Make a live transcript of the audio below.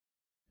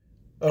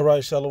All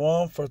right,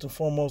 Shalom. First and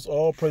foremost,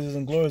 all praises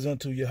and glories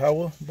unto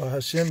Yahweh,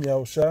 Bahashem,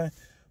 Yahushai,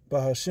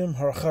 Bahashem,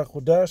 Harachak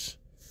Wadash.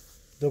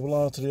 Double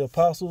honor to the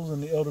apostles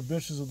and the elder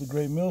bishops of the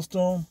great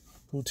millstone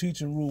who teach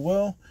and rule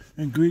well.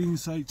 And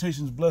greetings,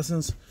 salutations,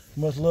 blessings,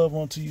 much love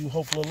unto you,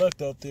 hopeful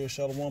elect out there.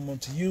 Shalom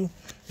unto you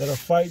that are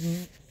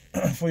fighting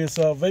for your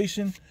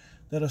salvation,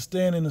 that are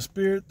staying in the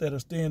spirit, that are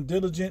staying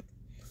diligent,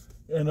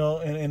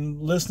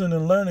 and listening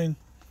and learning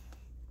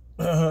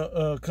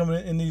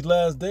coming in these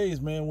last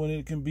days, man, when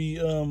it can be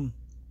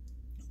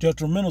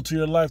detrimental to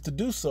your life to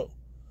do so.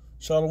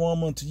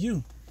 Shalom unto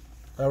you.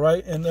 All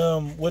right,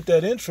 and with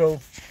that intro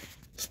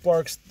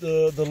sparks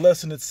the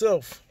lesson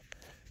itself.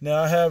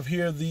 Now I have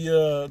here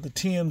the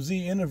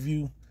TMZ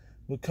interview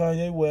with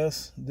Kanye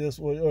West,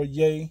 or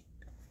Ye,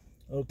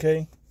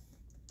 okay.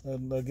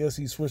 I guess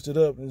he switched it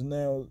up. His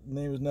name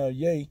is now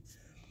Ye,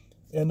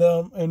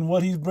 and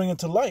what he's bringing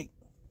to light.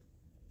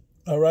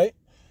 All right,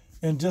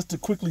 and just to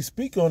quickly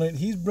speak on it,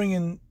 he's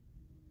bringing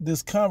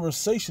this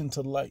conversation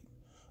to light.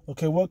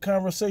 Okay, what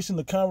conversation?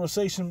 The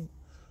conversation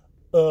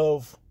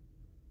of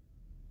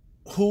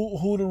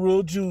who the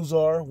real Jews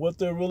are, what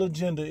their real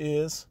agenda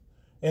is,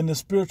 and the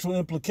spiritual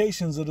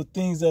implications of the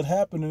things that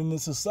happen in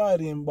this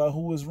society and by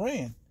who is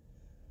ran.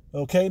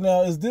 Okay,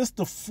 now is this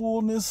the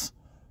fullness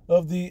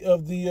of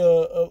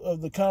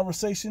the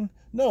conversation?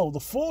 No, the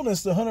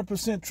fullness, the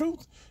 100%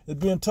 truth, is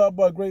being taught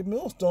by Great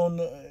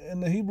Millstone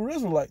and the Hebrew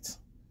Israelites.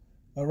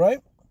 All right,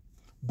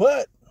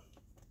 but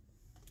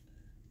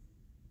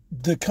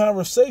the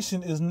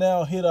conversation is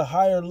now hit a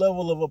higher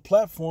level of a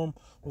platform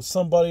with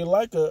somebody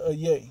like a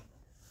Ye.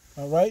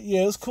 All right,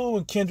 yeah, it's cool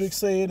when Kendrick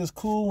say it. It's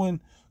cool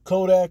when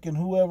Kodak and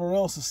whoever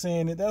else is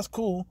saying it. That's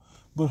cool.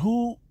 But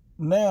who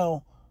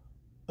now,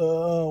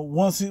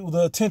 once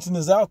the attention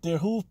is out there,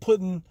 who's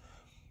putting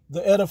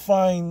the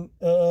edifying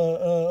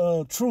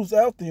truth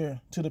out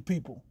there to the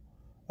people?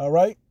 All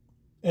right,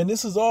 and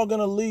this is all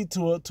going to lead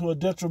to a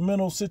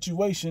detrimental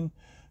situation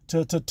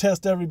to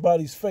test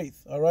everybody's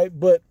faith. All right,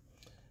 but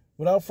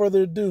without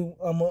further ado,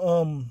 I'm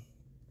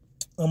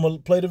gonna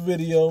play the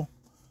video.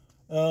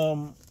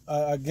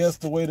 I guess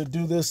the way to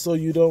do this so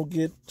you don't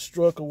get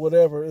struck or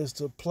whatever is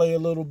to play a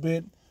little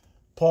bit,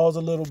 pause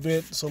a little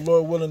bit. So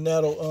Lord willing,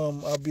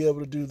 I'll be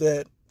able to do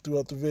that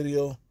throughout the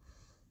video.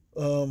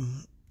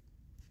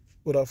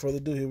 Without further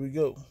ado, here we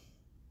go.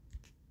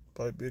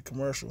 Probably be a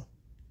commercial.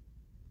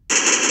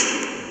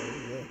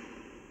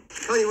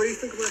 Kanye, what do you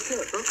think about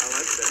that, bro? I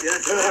like that. Yeah.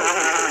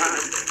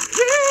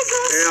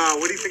 Hey,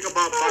 what do you think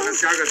about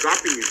Balenciaga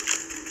dropping you?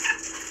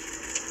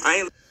 I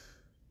ain't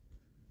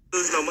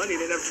lose no money.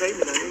 They never paid me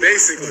nothing.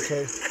 Basically.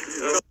 Okay.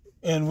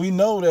 And we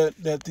know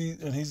that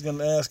and he's going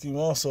to ask you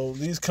also,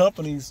 these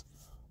companies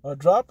are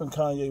dropping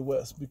Kanye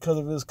West because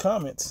of his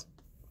comments.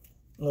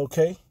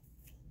 Okay?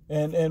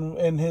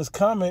 And his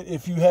comment,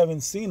 if you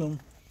haven't seen him,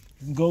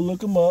 you can go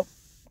look him up.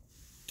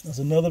 There's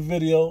another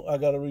video. I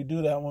got to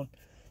redo that one.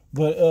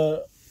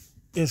 But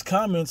his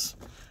comments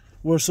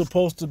were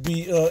supposed to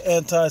be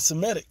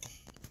anti-Semitic.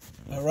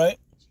 All right?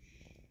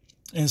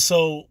 And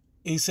so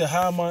he said,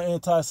 how am I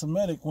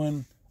anti-Semitic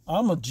when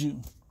I'm a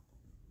Jew?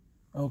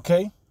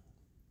 Okay?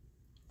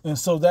 And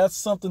so that's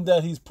something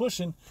that he's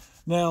pushing.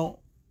 Now,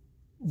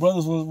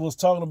 brothers was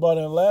talking about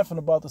it and laughing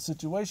about the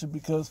situation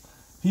because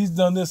he's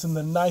done this in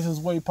the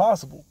nicest way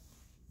possible.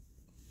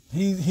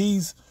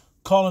 He's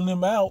calling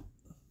them out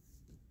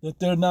that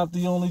they're not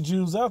the only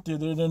Jews out there.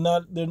 They're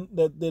not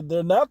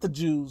the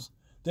Jews.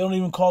 They don't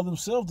even call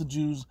themselves the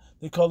Jews.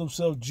 They call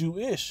themselves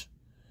Jewish,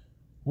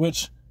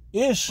 which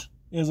ish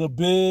is a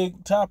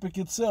big topic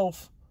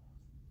itself,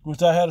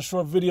 which I had a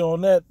short video on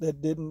that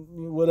didn't,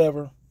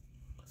 whatever.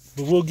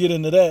 But we'll get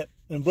into that.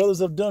 And brothers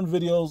have done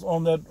videos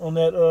on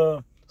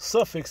that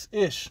suffix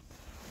ish.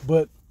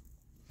 But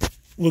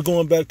we're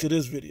going back to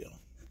this video.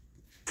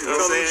 You know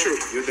what I'm saying?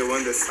 You're the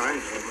one that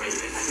signed it.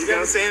 You know what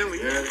I'm saying?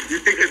 Yeah. You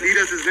think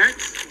Adidas is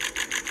next?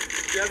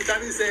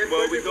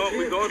 Well,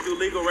 we're going through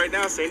legal right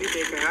now, so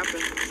anything can happen.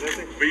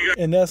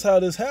 And that's how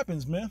this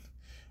happens, man.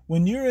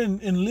 When you're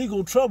in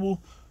legal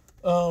trouble,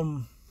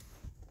 and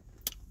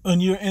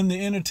you're in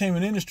the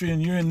entertainment industry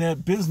and you're in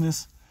that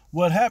business,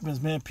 what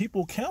happens, man?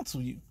 People counsel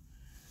you,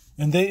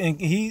 and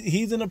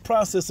he's in the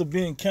process of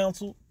being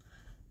canceled,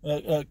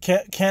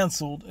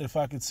 if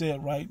I could say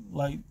it right,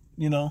 like,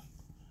 you know.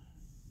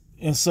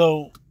 And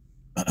so,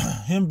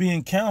 him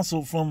being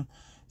counseled from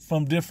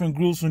different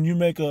groups, when you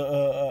make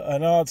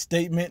an odd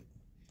statement,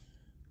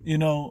 you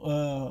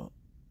know,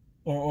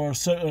 or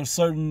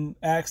certain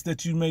acts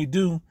that you may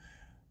do,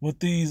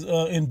 what these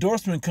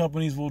endorsement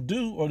companies will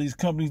do, or these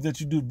companies that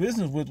you do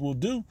business with will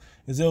do,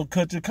 is they'll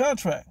cut your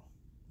contract.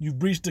 You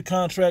breach the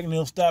contract and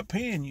they'll stop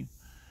paying you.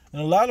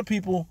 And a lot of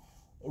people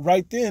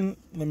right then,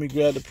 let me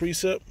grab the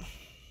precept.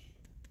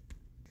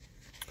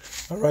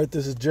 All right,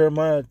 this is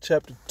Jeremiah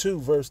chapter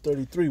 2, verse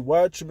 33.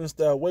 Why shouldst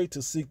thou wait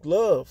to seek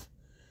love?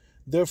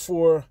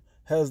 Therefore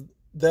hast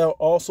thou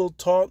also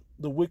taught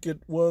the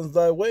wicked ones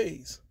thy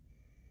ways.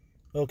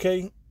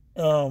 Okay.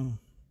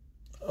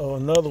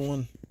 Another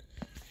one,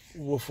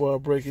 before I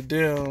break it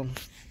down,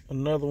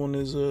 another one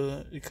is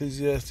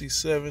Ecclesiastes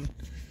 7.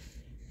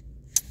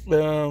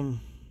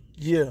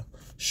 Yeah.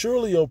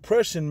 Surely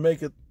oppression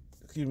maketh,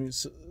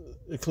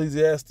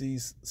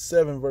 Ecclesiastes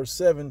 7 verse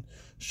 7.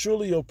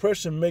 Surely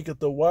oppression maketh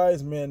the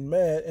wise man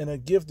mad, and a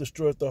gift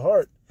destroyeth the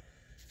heart.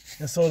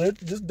 And so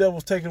this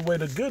devil's taking away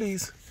the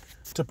goodies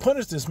to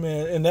punish this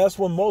man. And that's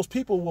when most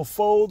people will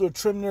fold or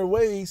trim their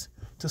ways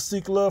to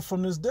seek love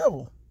from this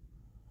devil.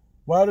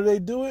 Why do they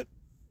do it?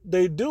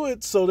 They do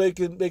it so they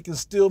can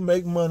still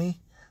make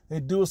money. They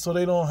do it so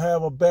they don't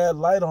have a bad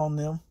light on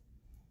them.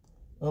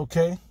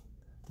 Okay?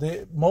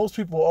 Most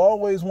people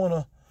always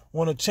want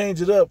to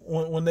change it up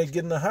when they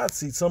get in the hot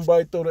seat.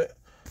 Somebody throw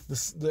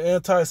the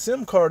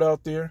anti-SIM card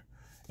out there,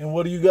 and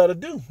what do you got to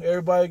do?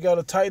 Everybody got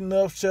to tighten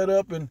up, shut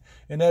up, and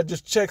that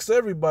just checks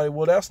everybody.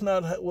 Well, that's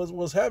not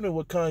what's happening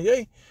with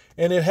Kanye,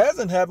 and it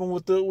hasn't happened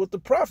with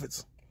the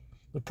prophets.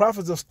 The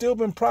prophets have still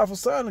been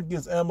prophesying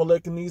against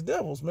Amalek and these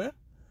devils, man.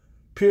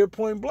 Period,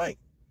 point blank.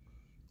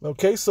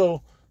 Okay,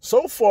 so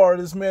far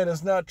this man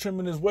is not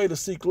trimming his way to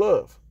seek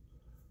love.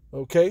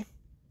 Okay,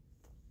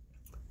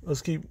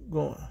 let's keep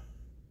going.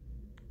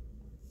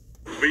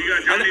 But you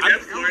got Johnny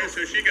Depp's lawyer,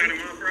 so she got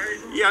him off, right?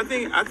 Yeah,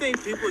 I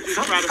think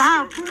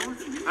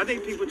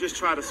people just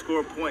try to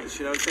score points.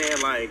 You know what I'm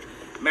saying? Like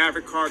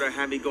Maverick Carter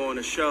had me go on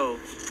a show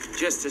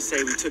just to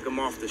say we took him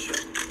off the show.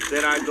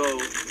 Then I go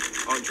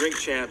on Drink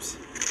Champs.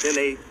 Then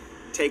they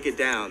take it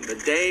down. The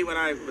day when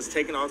I was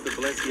taken off the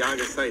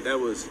Balenciaga site, that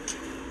was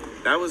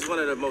one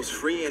of the most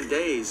freeing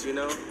days, you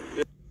know.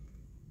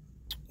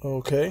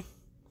 Okay.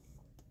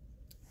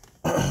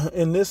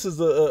 And this is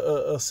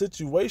a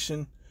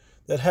situation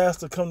that has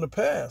to come to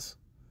pass.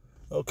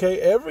 Okay,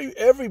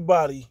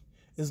 everybody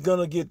is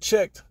gonna get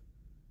checked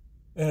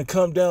and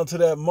come down to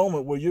that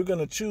moment where you're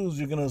gonna choose.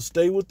 You're gonna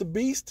stay with the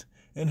beast,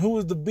 and who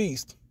is the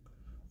beast?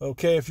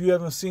 Okay, if you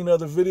haven't seen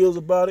other videos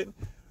about it,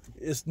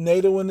 it's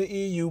NATO and the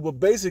EU, but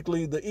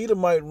basically the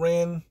Edomite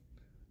ran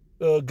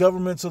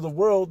governments of the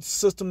world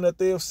system that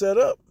they have set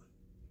up.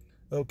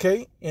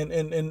 Okay,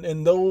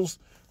 and those,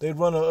 they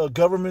run a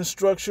government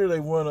structure,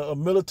 they run a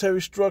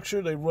military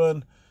structure, they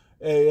run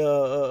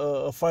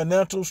a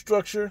financial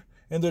structure,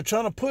 and they're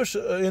trying to push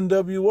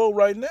NWO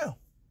right now.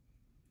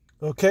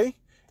 Okay,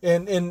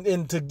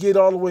 and to get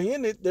all the way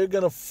in it, they're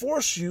gonna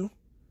force you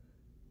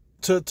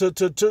to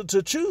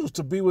choose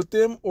to be with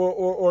them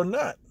or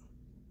not.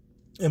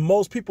 And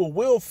most people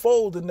will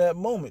fold in that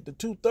moment. The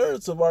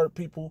 2/3 of our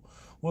people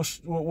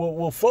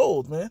will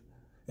fold, man,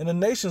 and the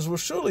nations will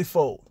surely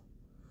fold.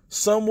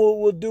 Some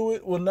will do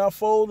it, will not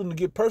fold and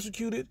get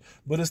persecuted,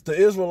 but it's the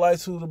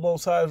Israelites who the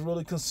Most High is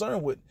really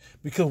concerned with,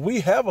 because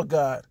we have a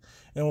God,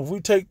 and if we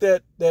take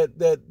that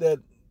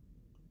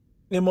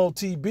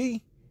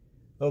MOTB,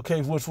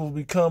 okay, which will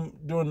become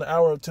during the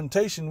hour of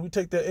temptation, we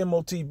take that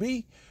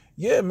MOTB,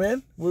 yeah,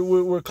 man,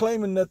 we're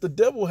claiming that the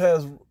devil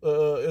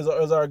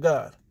is our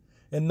God,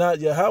 and not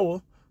Yahweh,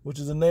 which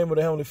is the name of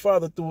the Heavenly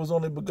Father through His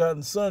only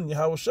begotten Son,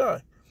 Yahweh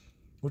Shai,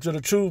 which are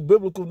the true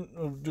biblical,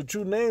 the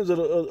true names of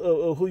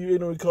who you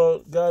know we call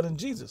God and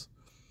Jesus.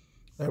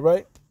 All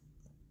right.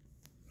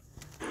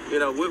 You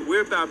know,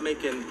 we're about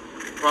making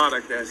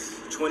product that's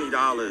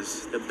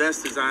 $20, the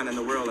best design in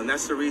the world, and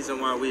that's the reason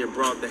why we have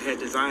brought the head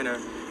designer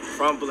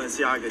from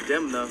Balenciaga,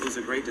 Demna, who's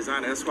a great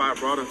designer. That's why I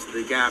brought him to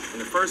the Gap in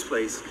the first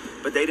place,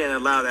 but they didn't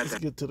allow that. Let's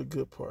get to the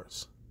good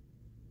parts.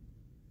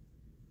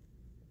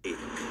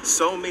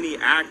 So many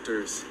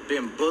actors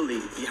been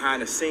bullied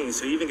behind the scenes.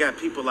 So you even got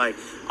people like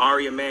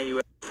Ari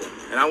Emanuel.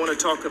 And I want to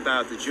talk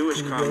about the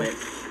Jewish comment.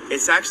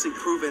 It's actually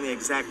proving the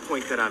exact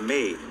point that I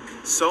made.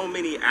 So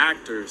many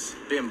actors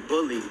been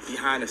bullied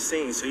behind the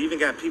scenes. So you even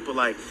got people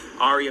like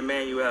Ari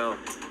Emanuel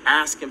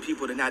asking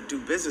people to not do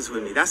business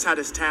with me. That's how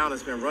this town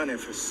has been running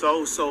for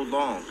so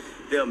long.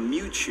 They'll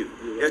mute you.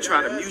 They'll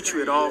try to mute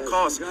you at all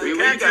costs. All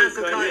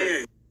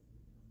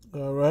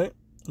right.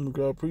 Let me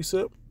grab a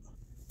precept.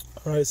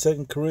 All right,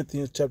 2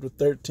 Corinthians chapter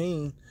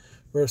 13,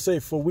 verse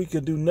 8. For we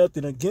can do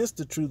nothing against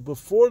the truth, but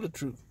for the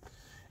truth.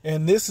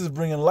 And this is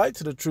bringing light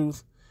to the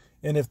truth.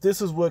 And if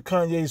this is what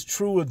Kanye's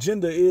true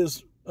agenda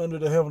is under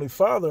the Heavenly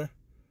Father,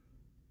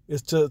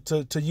 is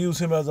to use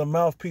him as a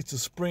mouthpiece to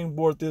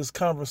springboard this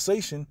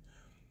conversation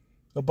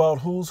about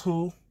who's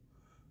who,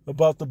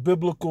 about the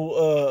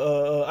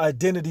biblical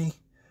identity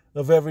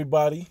of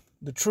everybody,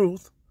 the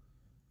truth,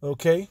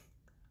 okay?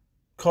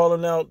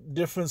 Calling out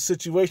different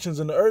situations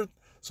in the earth.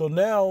 So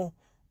now,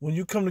 when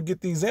you come to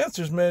get these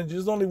answers, man,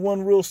 there's only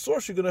one real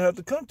source you're going to have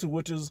to come to,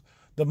 which is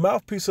the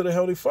mouthpiece of the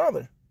Heavenly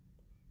Father.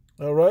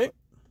 All right?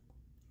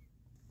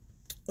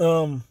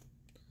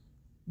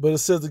 But it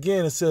says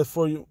again, it says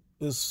for you,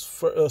 it's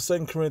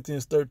 2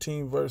 Corinthians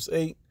 13, verse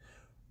 8,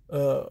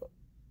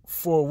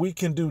 for we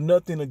can do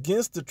nothing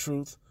against the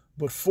truth,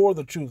 but for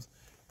the truth.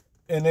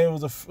 And there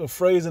was a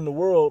phrase in the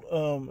world,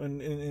 in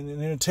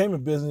the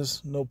entertainment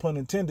business, no pun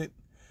intended,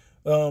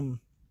 all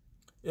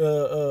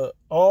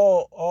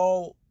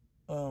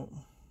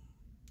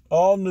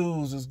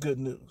news is good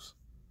news.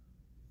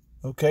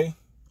 Okay?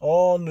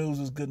 All news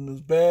is good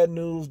news. Bad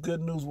news,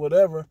 good news,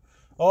 whatever.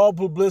 All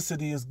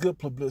publicity is good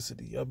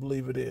publicity. I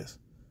believe it is.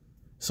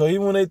 So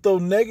even when they throw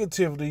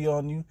negativity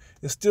on you,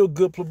 it's still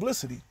good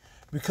publicity.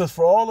 Because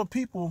for all the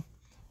people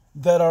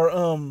that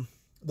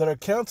are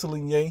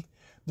counseling Ye,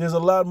 there's a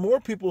lot more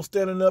people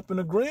standing up and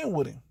agreeing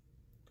with him.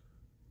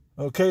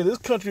 Okay, this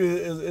country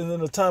is in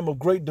a time of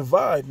great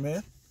divide,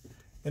 man.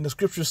 And the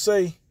scriptures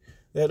say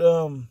that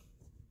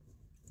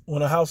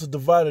when a house is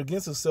divided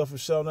against itself, it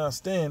shall not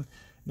stand.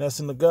 And that's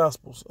in the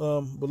Gospels.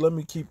 But let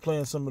me keep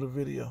playing some of the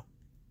video.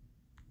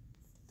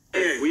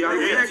 We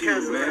are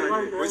cancel, man.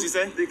 What'd you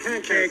say? They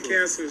can't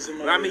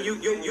cancel. I mean,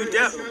 you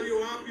definitely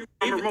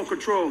Remote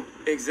control.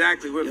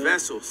 exactly. We're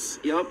vessels.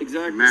 Yup,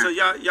 exactly. Amen. So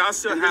y'all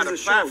still And had a there's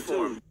a show,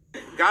 platform.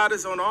 God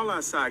is on all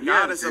our side.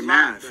 God is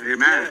alive.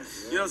 Amen.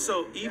 You know,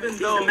 so even He's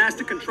though the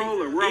master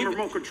controller. We're on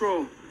remote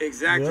control.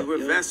 exactly Yep.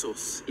 we're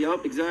vessels.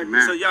 Yup, exactly.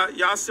 Amen. So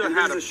y'all still And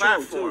had a there's a show,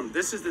 platform. too.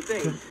 This is the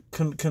thing.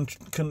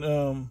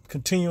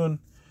 Continuing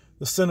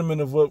the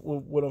sentiment of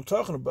what I'm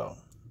talking about.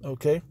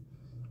 Okay,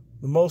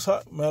 the Most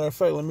High. Matter of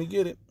fact, let me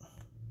get it.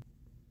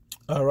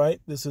 All right,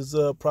 this is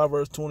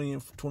Proverbs 20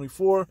 and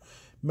 24.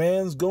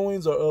 Man's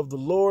goings are of the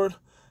Lord.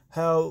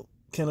 How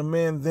can a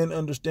man then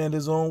understand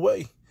his own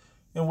way?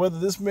 And whether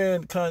this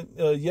man,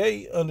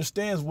 Ye,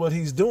 understands what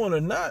he's doing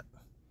or not,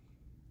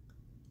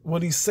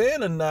 what he's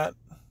saying or not,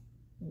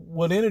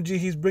 what energy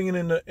he's bringing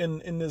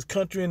in this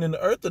country and in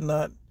the earth or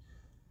not,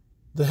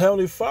 the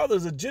Heavenly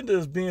Father's agenda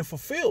is being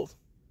fulfilled.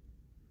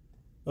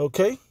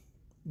 Okay?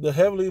 The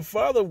Heavenly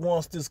Father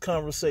wants this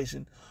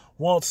conversation,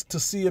 wants to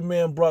see a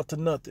man brought to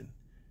nothing.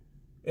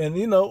 And,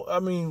 you know, I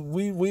mean,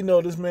 we know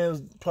this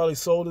man's probably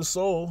sold his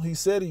soul. He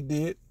said he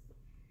did.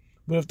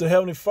 But if the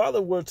Heavenly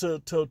Father were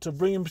to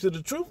bring him to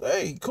the truth,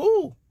 hey,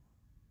 cool.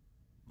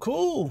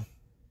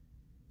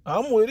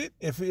 I'm with it.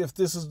 If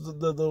this is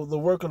the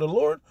work of the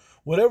Lord,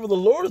 whatever the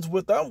Lord is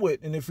with, I'm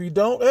with. And if he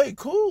don't, hey,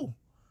 cool.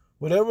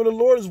 Whatever the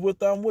Lord is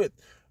with, I'm with.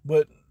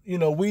 But, you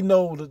know, we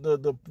know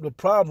the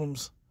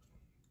problems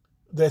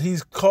that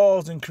he's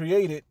caused and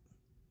created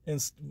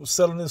and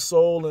selling his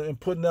soul and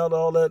putting out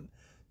all that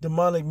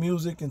demonic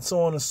music and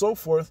so on and so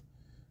forth.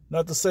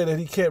 Not to say that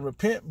he can't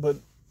repent, but,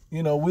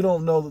 you know, we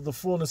don't know the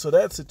fullness of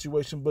that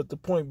situation. But the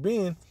point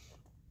being,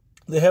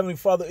 the Heavenly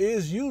Father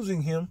is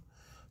using him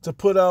to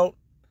put out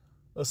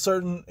a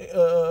certain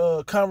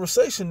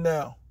conversation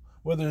now,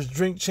 whether it's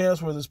Drink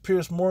Champs, whether it's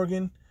Pierce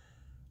Morgan,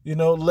 you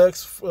know,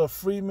 Lex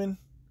Friedman.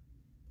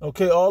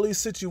 Okay, all these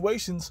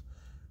situations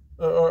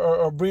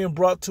are being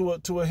brought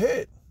to a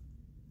head.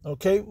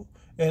 Okay,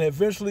 and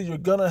eventually you're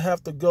gonna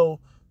have to go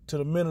to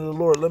the men of the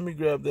Lord. Let me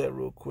grab that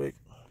real quick.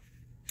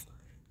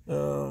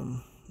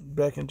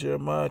 Back in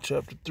Jeremiah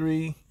chapter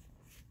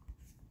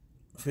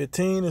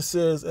 3:15, it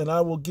says, "And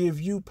I will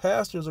give you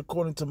pastors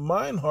according to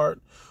mine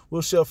heart,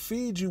 which shall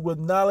feed you with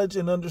knowledge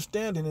and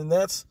understanding." And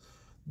that's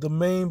the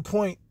main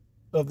point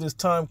of this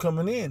time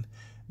coming in,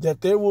 that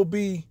there will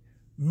be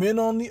men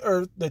on the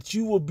earth that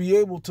you will be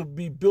able to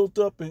be built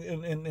up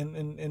in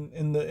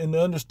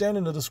the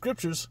understanding of the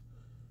scriptures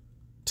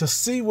to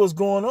see what's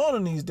going on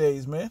in these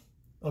days, man.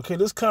 Okay,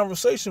 this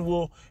conversation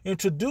will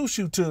introduce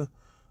you to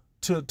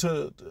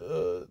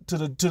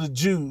the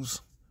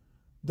Jews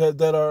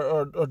that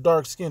are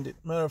dark skinned.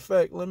 Matter of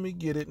fact, let me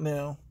get it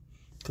now,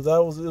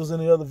 because it was in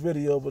the other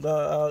video, but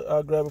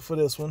I'll grab it for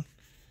this one.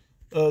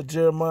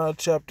 Jeremiah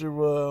chapter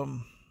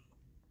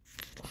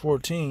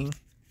 14,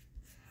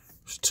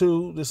 verse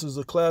 2. This is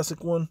a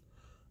classic one.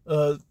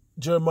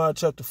 Jeremiah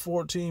chapter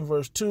 14,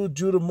 verse 2.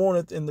 Judah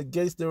mourneth, and the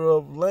gates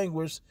thereof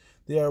languish.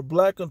 They are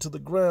black unto the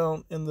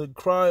ground, and the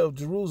cry of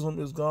Jerusalem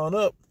is gone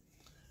up.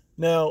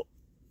 Now,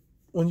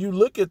 when you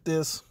look at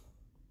this,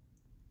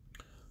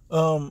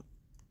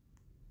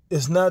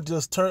 it's not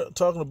just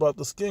talking about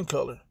the skin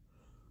color.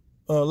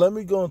 Let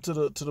me go into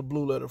the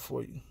blue letter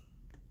for you.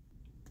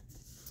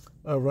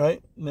 All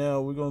right,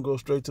 now we're gonna go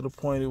straight to the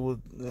point. It was.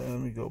 Let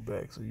me go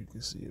back so you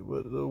can see it.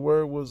 But the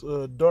word was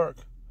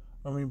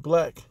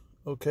black.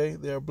 Okay,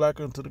 they are black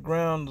unto the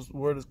ground. The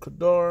word is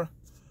kadar.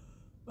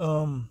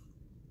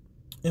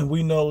 And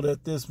we know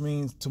that this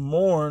means to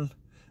mourn,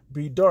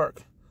 be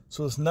dark.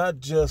 So it's not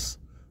just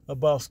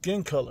about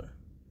skin color.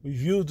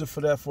 We've used it for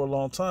that for a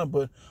long time,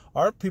 but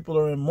our people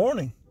are in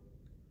mourning.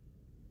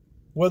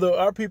 Whether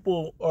our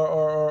people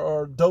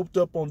are doped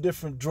up on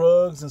different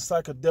drugs and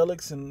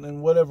psychedelics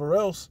and whatever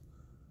else,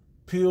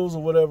 pills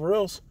or whatever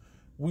else,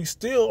 we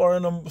still are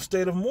in a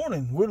state of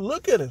mourning.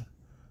 Look at it.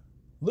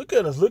 Look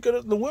at us. Look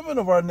at the women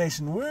of our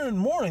nation. We're in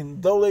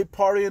mourning. Though they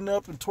partying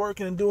up and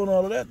twerking and doing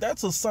all of that,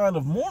 that's a sign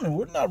of mourning.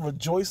 We're not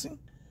rejoicing.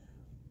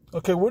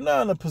 Okay, we're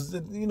not in a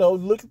position, you know,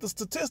 look at the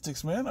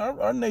statistics, man.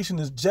 Our nation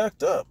is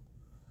jacked up.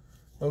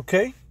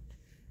 Okay?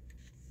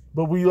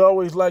 But we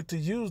always like to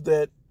use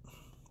that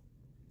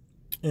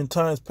in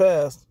times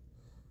past,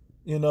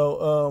 you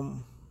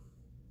know,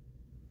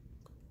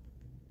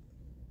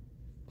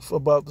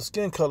 about the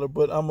skin color,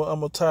 but I'm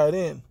gonna tie it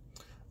in.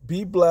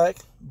 Be black,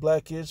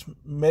 blackish,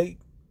 make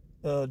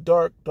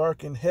dark,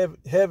 and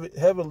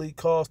heavily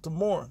cause to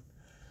mourn.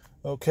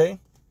 Okay?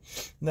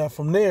 Now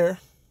from there,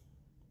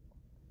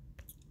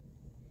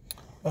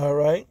 all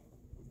right,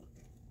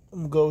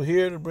 I'm going to go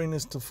here to bring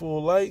this to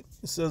full light.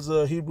 It says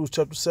Hebrews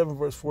chapter 7,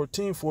 verse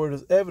 14, "For it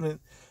is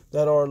evident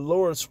that our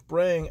Lord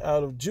sprang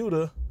out of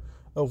Judah,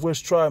 of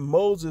which tribe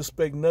Moses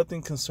spake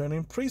nothing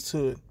concerning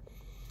priesthood.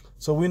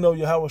 So we know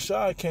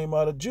Yahushua came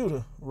out of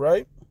Judah,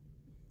 right?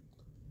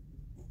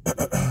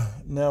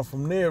 Now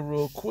from there,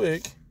 real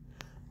quick,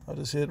 I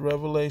just hit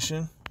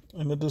Revelation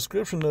and the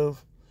description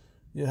of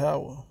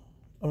Yahweh.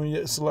 I mean,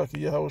 it's like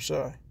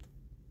Yahushua.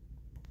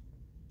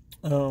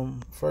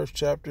 First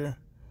chapter,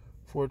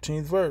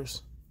 14th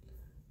verse.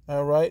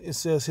 All right, it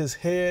says his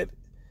head.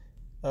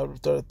 I'll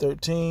start at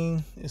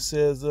 13. It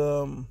says,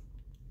 and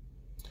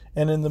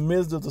in the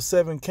midst of the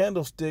 7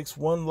 candlesticks,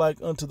 one like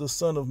unto the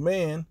Son of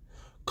Man,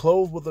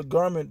 clothed with a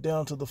garment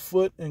down to the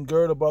foot, and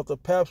girt about the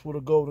paps with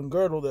a golden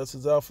girdle. That's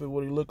his outfit,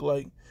 what he looked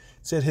like. It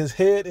said his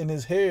head and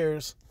his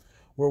hairs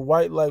were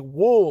white like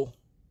wool,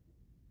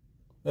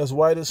 as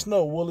white as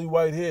snow, woolly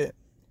white head.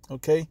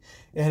 Okay,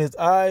 and his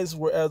eyes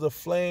were as a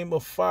flame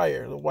of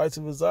fire. The whites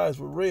of his eyes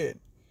were red.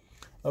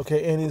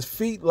 Okay, and his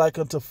feet like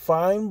unto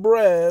fine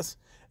brass,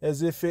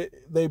 as if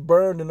they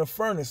burned in a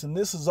furnace. And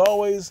this is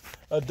always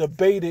a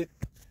debated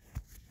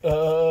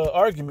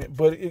argument.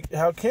 But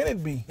how can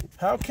it be?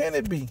 How can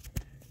it be?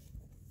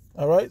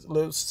 All right,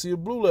 let's see a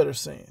blue letter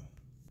saying.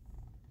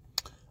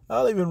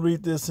 I'll even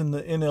read this in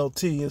the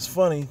NLT. It's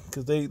funny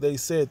because they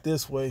say it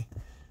this way.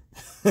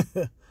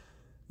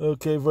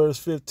 Okay, verse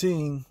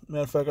 15.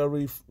 Matter of fact, I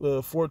read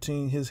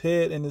 14. His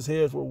head and his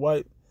hairs were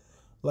white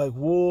like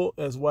wool,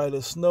 as white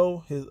as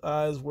snow. His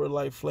eyes were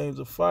like flames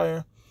of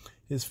fire.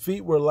 His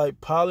feet were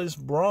like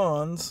polished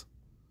bronze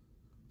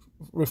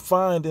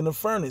refined in a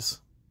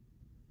furnace.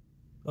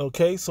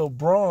 Okay, so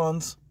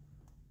bronze,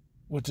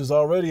 which is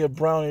already a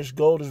brownish,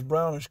 goldish,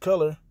 brownish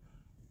color,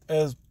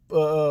 as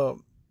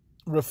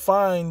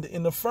refined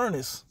in the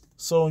furnace.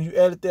 So when you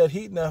added that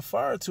heat and that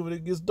fire to it,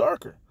 it gets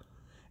darker.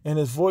 And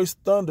his voice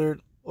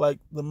thundered like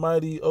the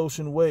mighty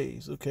ocean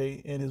waves.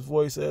 Okay, and his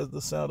voice as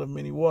the sound of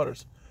many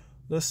waters.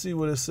 Let's see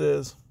what it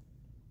says.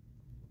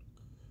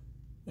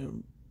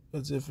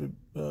 As if it,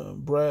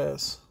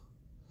 brass.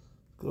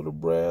 Go to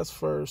brass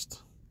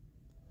first.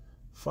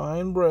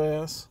 Fine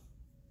brass.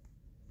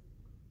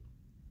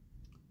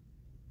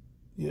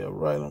 Yeah,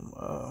 write them.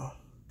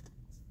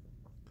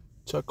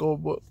 Chuck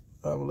over.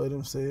 I will let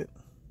him say it.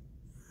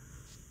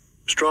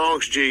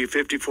 Strong's G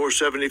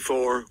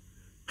 5474.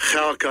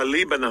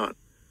 Chalkalibanon.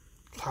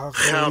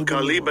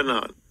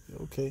 Chalkalibanon.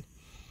 Okay.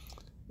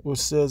 Which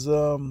says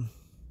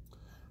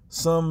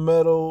some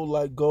metal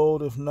like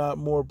gold, if not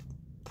more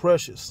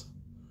precious.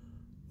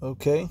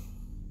 Okay.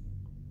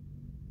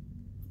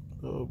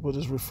 But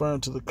it's referring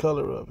to the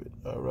color of it.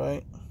 All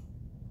right.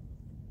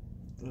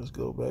 Let's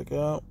go back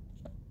out.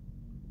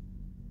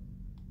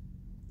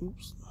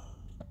 Oops.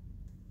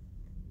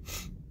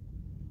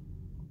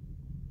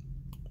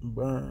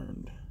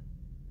 Burned.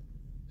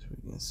 So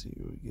we can see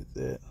where we get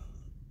that.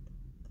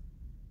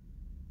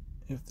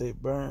 If they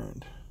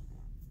burned.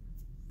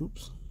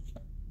 Oops.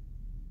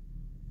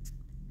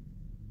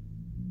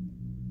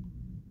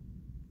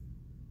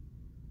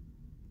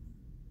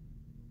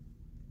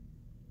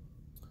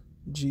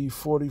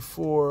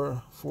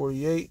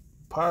 G4448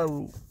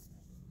 Pyru.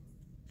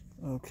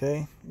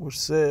 Okay, which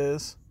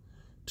says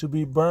to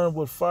be burned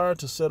with fire,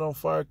 to set on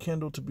fire,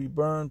 kindled, to be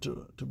burned,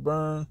 to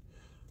burn,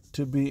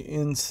 to be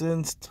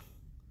incensed,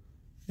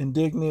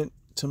 indignant,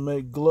 to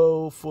make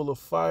glow, full of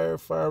fire,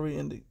 fiery,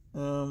 and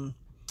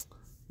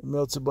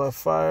melted by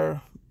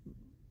fire,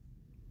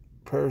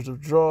 purged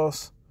of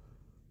dross,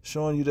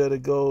 showing you that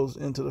it goes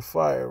into the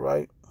fire,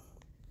 right?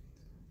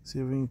 See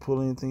if we can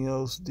pull anything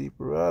else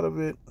deeper out of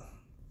it.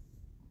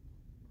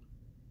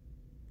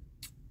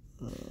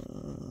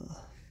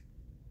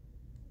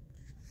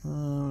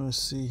 Let's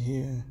see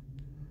here.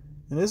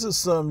 And this is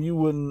something you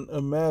wouldn't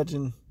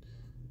imagine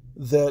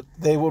that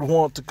they would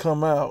want to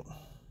come out.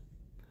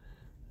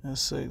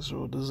 That's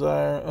sexual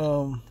desire.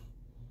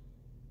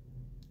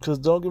 Because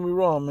don't get me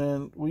wrong,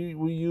 man.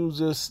 We use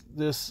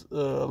this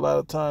a lot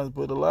of times,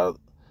 but a lot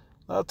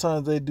of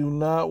times they do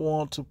not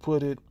want to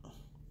put it,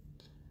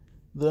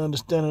 the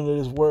understanding of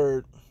this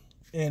word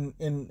in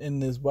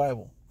this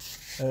Bible,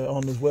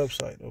 on this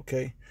website,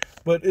 okay?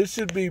 But it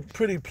should be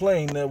pretty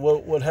plain that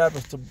what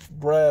happens to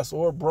brass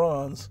or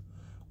bronze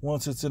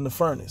once it's in the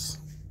furnace,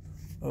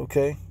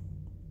 okay?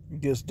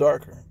 It gets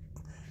darker.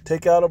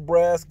 Take out a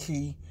brass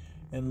key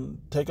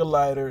and take a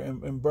lighter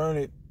and burn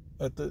it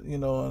at the,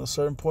 on a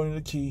certain point of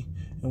the key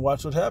and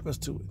watch what happens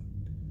to it.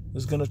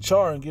 It's going to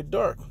char and get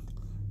dark.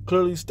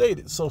 Clearly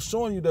stated. So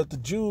showing you that the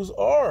Jews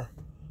are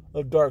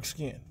of dark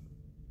skin.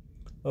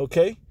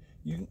 Okay?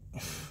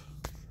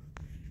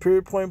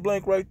 Period, point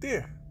blank right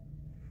there.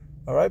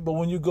 All right? But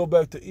when you go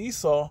back to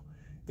Esau,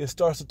 it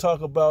starts to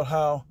talk about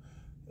how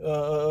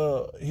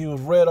he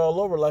was red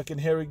all over like in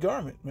hairy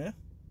garment, man.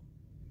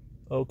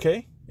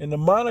 Okay? And the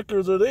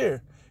monikers are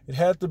there. It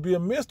had to be a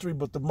mystery,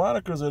 but the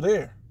monikers are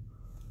there.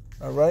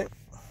 All right?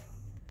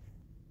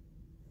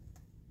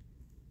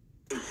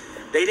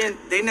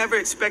 They never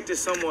expected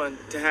someone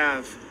to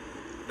have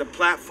the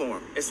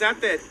platform. It's not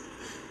that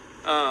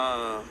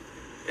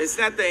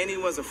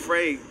anyone's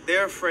afraid.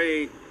 They're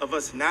afraid of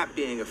us not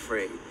being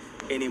afraid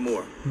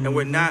anymore. Mm-hmm. And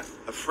we're not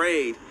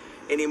afraid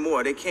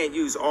anymore. They can't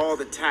use all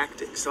the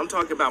tactics. I'm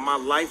talking about my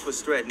life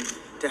was threatened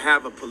to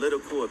have a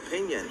political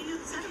opinion.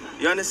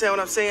 You understand what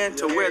I'm saying?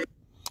 To where.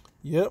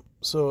 Yep.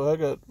 So I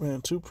got,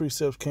 man, 2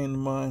 precepts came to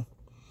mind.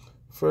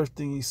 First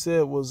thing he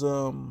said was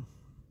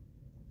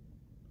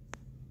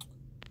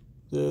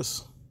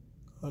this.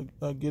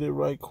 I get it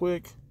right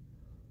quick.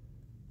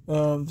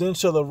 Then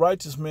shall the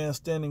righteous man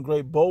stand in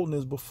great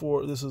boldness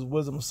before, this is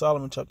Wisdom of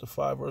Solomon chapter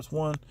 5 verse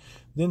 1.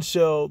 Then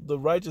shall the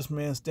righteous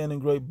man stand in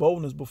great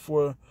boldness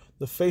before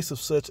the face of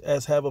such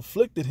as have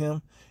afflicted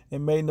him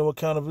and made no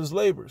account of his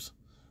labors.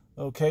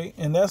 Okay,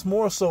 and that's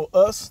more so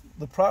us,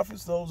 the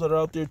prophets, those that are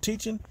out there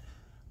teaching.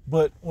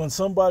 But when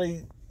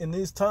somebody in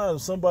these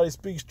times, somebody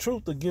speaks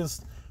truth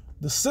against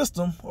the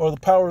system or the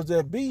powers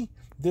that be,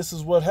 this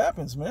is what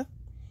happens, man.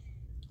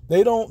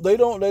 They don't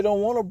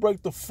want to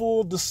break the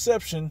full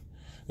deception.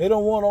 They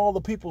don't want all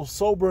the people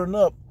sobering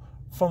up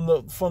from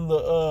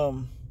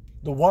the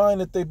wine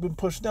that they've been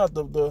pushing out.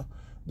 The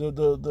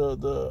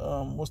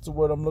what's the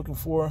word I'm looking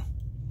for?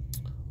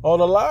 All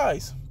the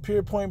lies.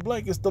 Pure point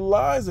blank. It's the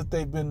lies that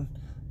they've been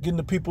getting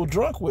the people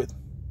drunk with.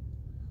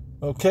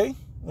 Okay?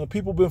 And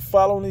people been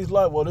following these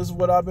lies. Well, this is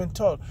what I've been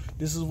taught.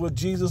 This is what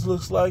Jesus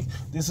looks like.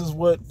 This is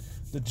what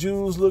the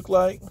Jews look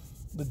like.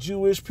 The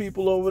Jewish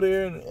people over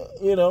there,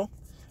 and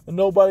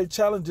nobody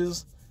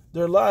challenges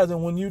their lies.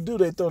 And when you do,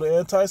 they throw the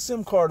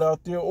anti-SIM card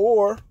out there,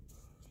 or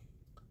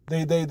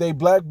they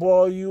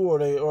blackball you, or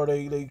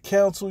they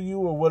cancel you,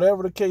 or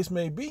whatever the case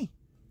may be.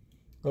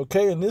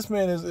 Okay, and this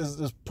man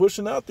is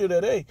pushing out there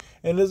that, hey,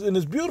 and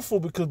it's beautiful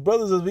because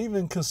brothers have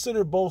even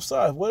considered both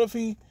sides. What if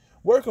he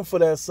working for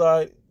that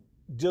side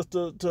just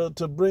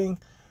to bring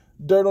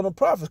dirt on the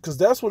prophets? Because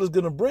that's what it's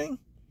going to bring.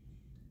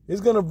 It's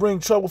going to bring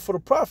trouble for the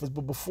prophets.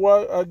 But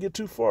before I get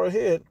too far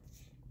ahead,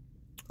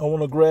 I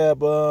want to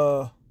grab,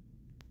 all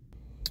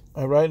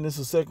right, and this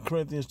is 2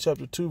 Corinthians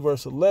chapter 2,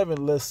 verse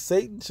 11, lest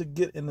Satan should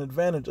get an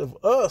advantage of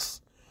us,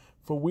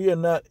 for we are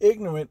not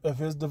ignorant of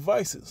his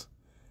devices.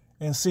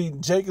 And see,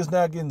 Jacob's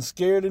not getting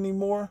scared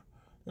anymore.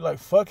 They're like,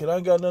 fuck it, I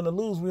ain't got nothing to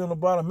lose. We on the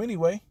bottom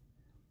anyway.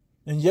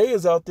 And Ye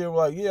is out there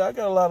like, yeah, I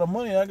got a lot of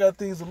money. I got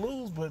things to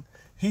lose. But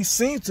he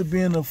seems to be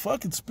in the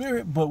fucking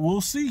spirit. But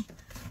we'll see.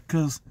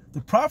 Because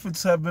the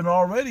prophets have been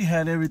already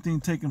had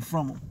everything taken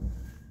from them.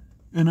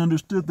 And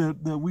understood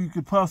that we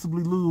could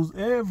possibly lose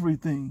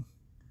everything.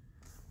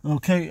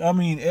 Okay, I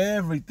mean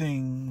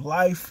everything.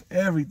 Life,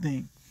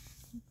 everything.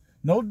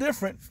 No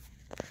different.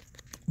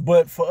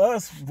 But for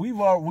us,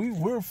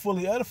 we're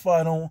fully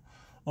edified on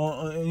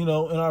and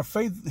our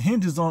faith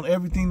hinges on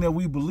everything that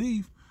we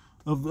believe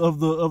of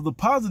the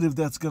positive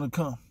that's going to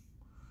come.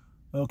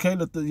 Okay,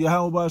 that the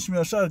Yahweh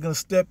Shemel Shah is going to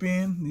step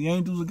in. The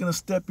angels are going to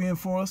step in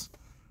for us.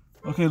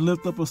 Okay,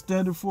 lift up a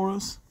standard for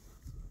us.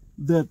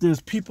 That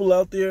there's people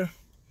out there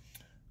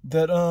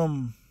that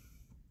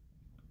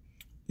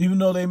even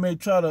though they may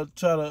try to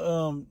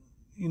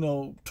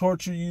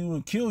torture you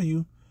and kill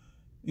you,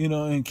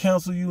 and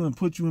counsel you and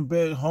put you in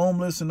bed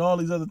homeless and all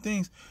these other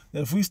things,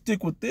 that if we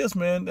stick with this,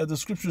 man, as the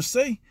scriptures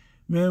say,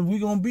 man, we're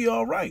going to be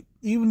all right.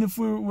 Even if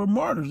we're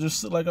martyrs.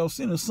 There's, like I was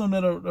saying, there's some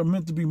that are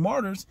meant to be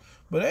martyrs.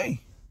 But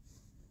hey,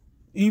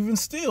 even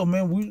still,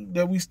 man,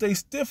 we stay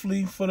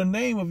stiffly for the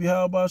name of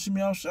Yahweh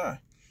Shemel Shai.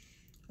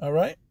 All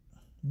right?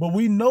 But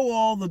we know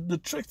all the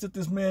tricks that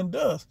this man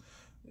does.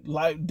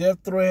 Like death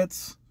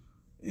threats,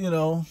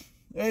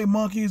 hey,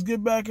 monkeys,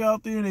 get back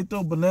out there. And they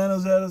throw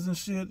bananas at us and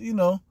shit,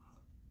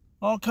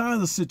 all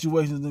kinds of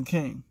situations that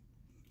came.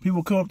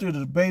 People come up there to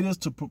debate us,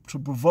 to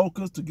provoke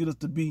us, to get us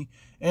to be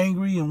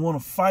angry and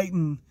want to fight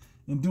and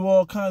do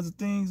all kinds of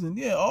things. And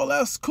yeah, all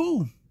that's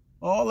cool.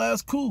 All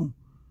that's cool.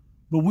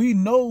 But we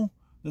know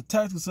the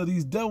tactics of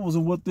these devils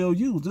and what they'll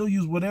use. They'll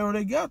use whatever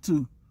they got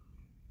to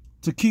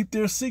keep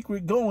their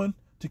secret going,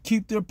 to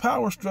keep their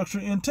power structure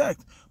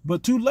intact.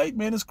 But too late,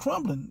 man, it's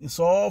crumbling. It's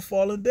all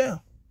falling down.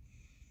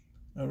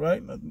 All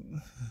right?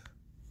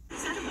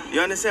 You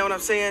understand what I'm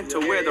saying? To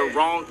wear the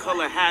wrong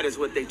color hat is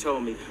what they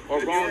told me,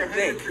 or wrong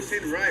thing.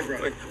 Right,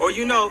 brother. Or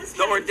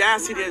the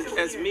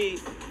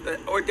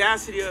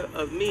audacity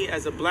of me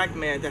as a black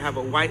man to have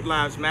a White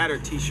Lives Matter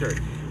T-shirt.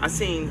 I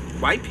seen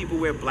white people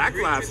wear Black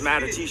Lives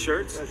Matter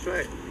T-shirts. That's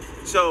right.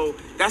 So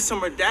that's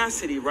some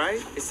audacity, right?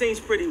 It seems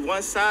pretty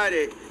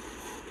one-sided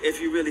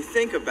if you really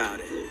think about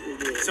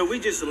it. So we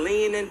just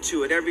lean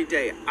into it every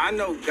day. I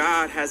know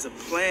God has a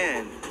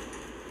plan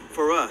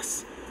for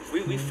us.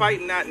 We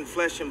fight not in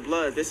flesh and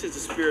blood. This is a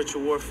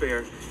spiritual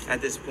warfare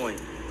at this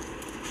point.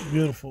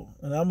 Beautiful.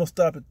 And I'm going to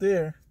stop it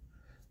there.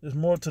 There's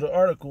more to the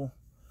article,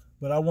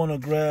 but I want to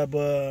grab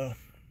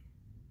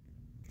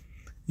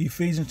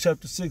Ephesians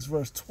chapter 6,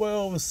 verse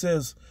 12. It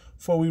says,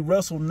 for we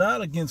wrestle not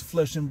against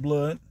flesh and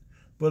blood,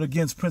 but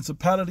against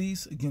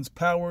principalities, against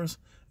powers,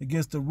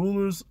 against the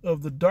rulers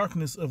of the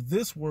darkness of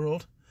this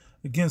world,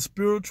 against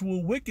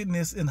spiritual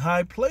wickedness in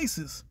high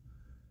places.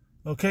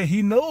 Okay,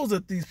 he knows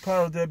that these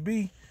powers that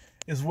be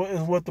is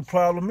what the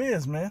problem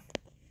is, man.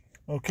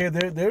 Okay,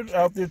 they're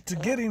out there to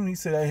get him. He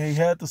said he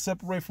had to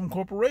separate from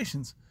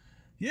corporations.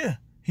 Yeah,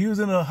 he was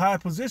in a high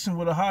position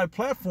with a high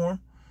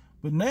platform,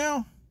 but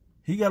now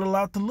he got a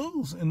lot to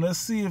lose. And let's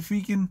see if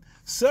he can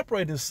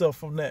separate himself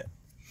from that.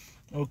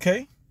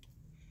 Okay?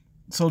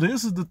 So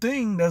this is the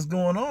thing that's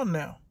going on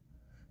now.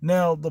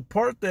 Now, the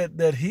part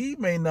that he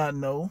may not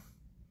know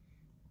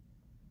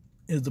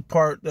is the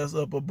part that's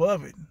up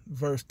above it.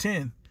 Verse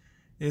 10.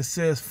 It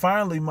says,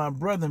 finally, my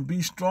brethren,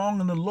 be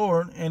strong in the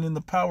Lord and in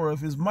the power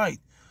of his might.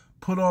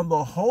 Put on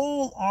the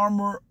whole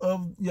armor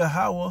of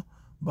Yahweh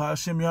by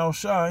Hashem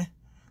Yahushai,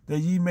 that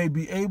ye may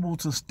be able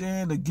to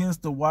stand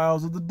against the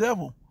wiles of the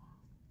devil.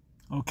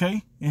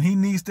 Okay? And he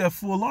needs that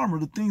full armor.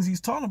 The things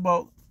he's talking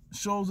about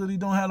shows that he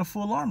don't have the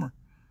full armor.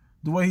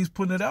 The way he's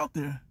putting it out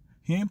there.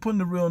 He ain't putting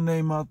the real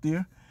name out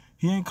there.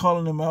 He ain't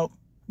calling them out,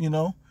 you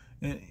know.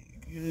 And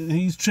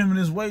he's trimming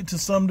his way to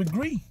some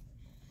degree.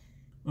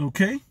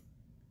 Okay?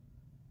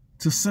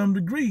 To some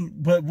degree,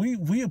 but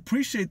we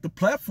appreciate the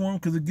platform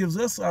because it gives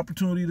us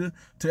opportunity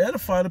to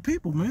edify the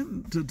people,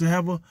 man.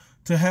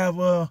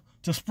 To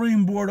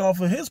springboard off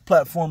of his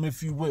platform,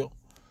 if you will.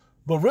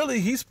 But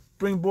really, he's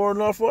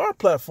springboarding off of our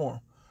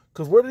platform.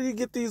 Because where did he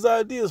get these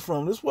ideas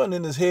from? This wasn't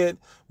in his head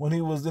when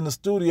he was in the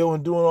studio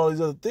and doing all these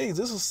other things.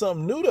 This is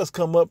something new that's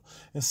come up,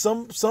 and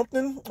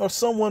something or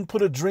someone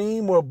put a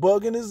dream or a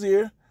bug in his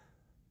ear.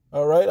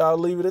 All right, I'll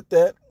leave it at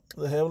that.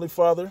 The Heavenly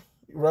Father,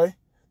 right?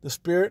 The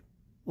Spirit,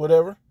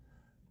 whatever.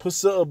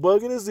 Puts a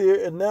bug in his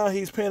ear, and now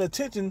he's paying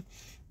attention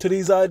to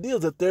these ideas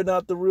that they're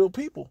not the real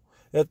people.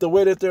 That the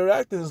way that they're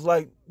acting is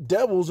like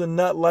devils and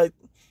not like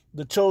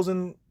the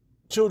chosen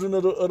children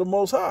of the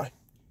Most High.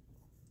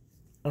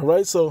 All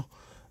right, so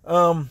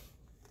I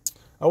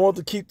want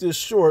to keep this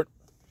short.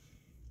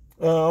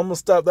 I'm going to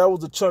stop. That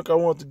was the chunk I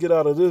wanted to get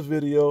out of this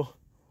video.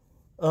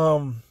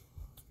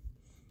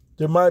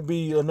 There might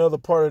be another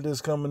part of this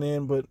coming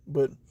in,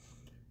 but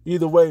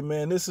either way,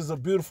 man, this is a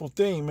beautiful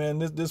thing, man.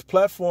 This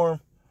platform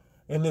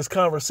and this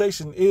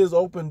conversation is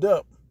opened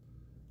up.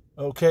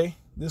 Okay?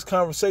 This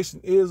conversation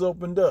is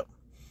opened up.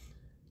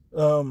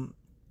 And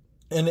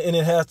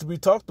it has to be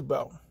talked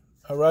about.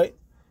 All right?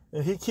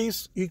 And he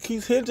keeps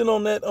hinging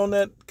on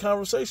that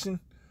conversation,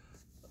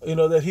 you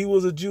know, that he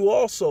was a Jew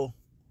also.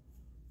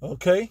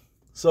 Okay?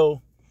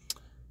 So,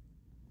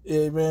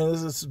 yeah, man,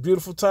 this is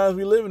beautiful times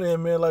we living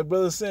in, man. Like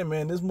brother said,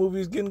 man, this movie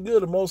is getting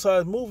good. The Most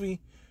High's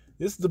movie.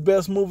 This is the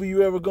best movie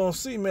you ever gonna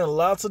see, man.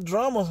 Lots of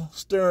drama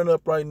stirring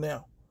up right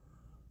now.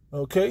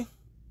 Okay?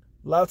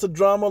 Lots of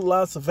drama,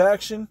 lots of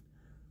action.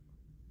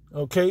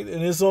 Okay?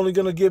 And it's only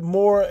going to get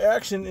more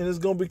action, and it's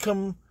going to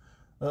become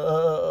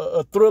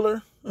a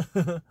thriller,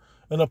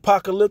 an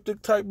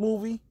apocalyptic type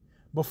movie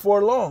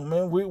before long,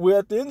 man. We're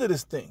at the end of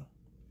this thing.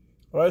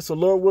 All right? So,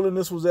 Lord willing,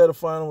 this was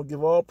edifying. We'll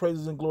give all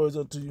praises and glories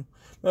unto you.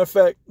 Matter of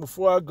fact,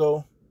 before I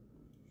go,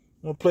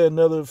 I'm going to play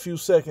another few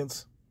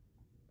seconds,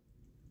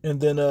 and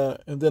then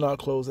I'll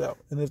close out.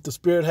 And if the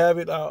Spirit have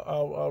it,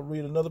 I'll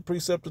read another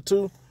precept or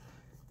two.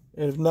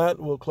 And if not,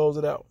 we'll close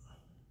it out.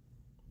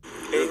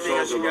 Anything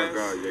else, you guys?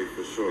 God, yeah,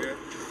 for sure. Yeah.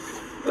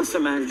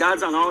 Listen, man,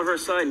 God's on all of our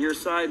side and your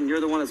side, and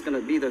you're the one that's going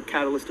to be the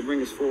catalyst to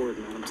bring us forward,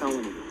 man. I'm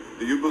telling you.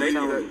 Do you believe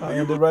that? I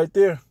ended right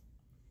there.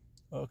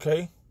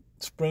 Okay?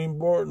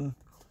 Springboarding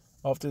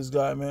off this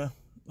guy, man.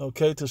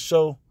 Okay? To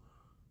show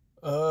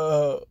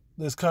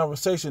this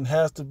conversation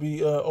has to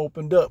be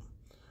opened up.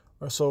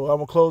 So I'm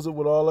going to close it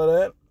with all of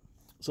that.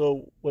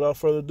 So without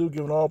further ado,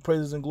 giving all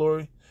praises and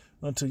glory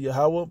unto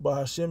Yahweh, by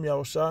Hashem,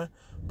 Yahushai,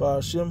 by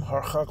Hashem,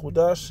 Harchak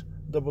Wadash,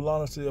 double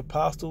honors to the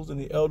apostles and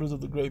the elders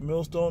of the Great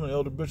Millstone and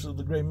elder bishops of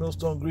the Great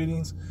Millstone.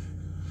 Greetings,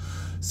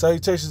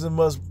 salutations, and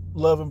much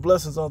love and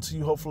blessings unto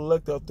you, hopeful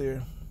elect out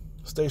there.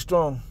 Stay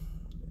strong.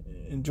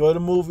 Enjoy the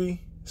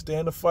movie. Stay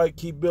in the fight.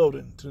 Keep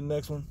building. To the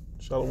next one.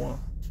 Shalom.